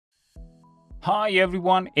Hi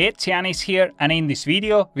everyone, it's Janis here, and in this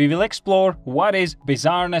video we will explore what is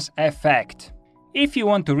Bizarreness Effect. If you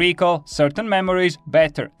want to recall certain memories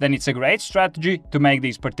better, then it's a great strategy to make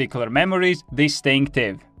these particular memories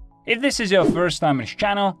distinctive. If this is your first time on this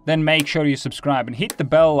channel, then make sure you subscribe and hit the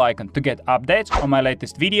bell icon to get updates on my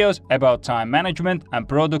latest videos about time management and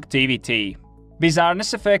productivity.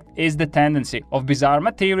 Bizarreness effect is the tendency of bizarre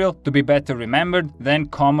material to be better remembered than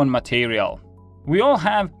common material. We all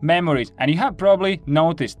have memories, and you have probably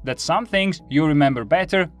noticed that some things you remember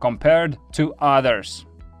better compared to others.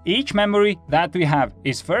 Each memory that we have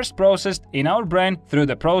is first processed in our brain through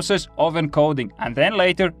the process of encoding, and then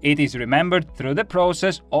later it is remembered through the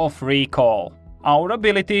process of recall. Our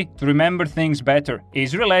ability to remember things better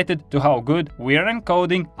is related to how good we are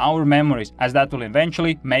encoding our memories, as that will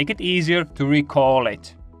eventually make it easier to recall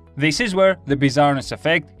it. This is where the bizarreness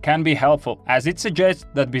effect can be helpful, as it suggests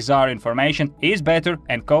that bizarre information is better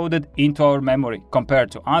encoded into our memory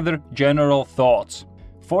compared to other general thoughts.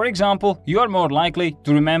 For example, you are more likely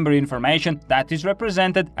to remember information that is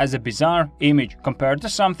represented as a bizarre image compared to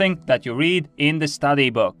something that you read in the study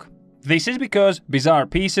book. This is because bizarre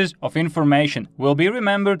pieces of information will be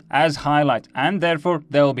remembered as highlights, and therefore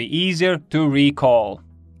they'll be easier to recall.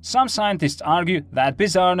 Some scientists argue that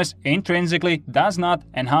bizarreness intrinsically does not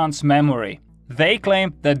enhance memory. They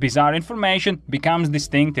claim that bizarre information becomes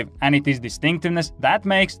distinctive, and it is distinctiveness that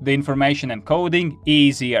makes the information encoding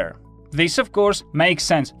easier. This of course makes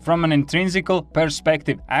sense from an intrinsical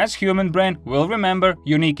perspective, as human brain will remember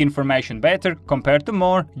unique information better compared to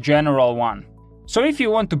more general one. So if you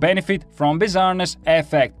want to benefit from bizarreness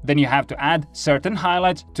effect, then you have to add certain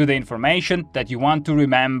highlights to the information that you want to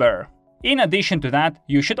remember. In addition to that,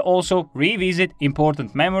 you should also revisit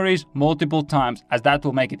important memories multiple times, as that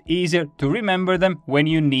will make it easier to remember them when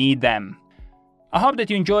you need them. I hope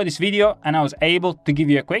that you enjoyed this video and I was able to give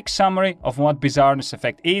you a quick summary of what bizarreness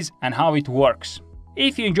effect is and how it works.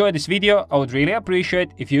 If you enjoyed this video, I would really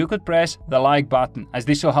appreciate if you could press the like button, as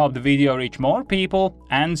this will help the video reach more people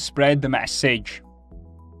and spread the message.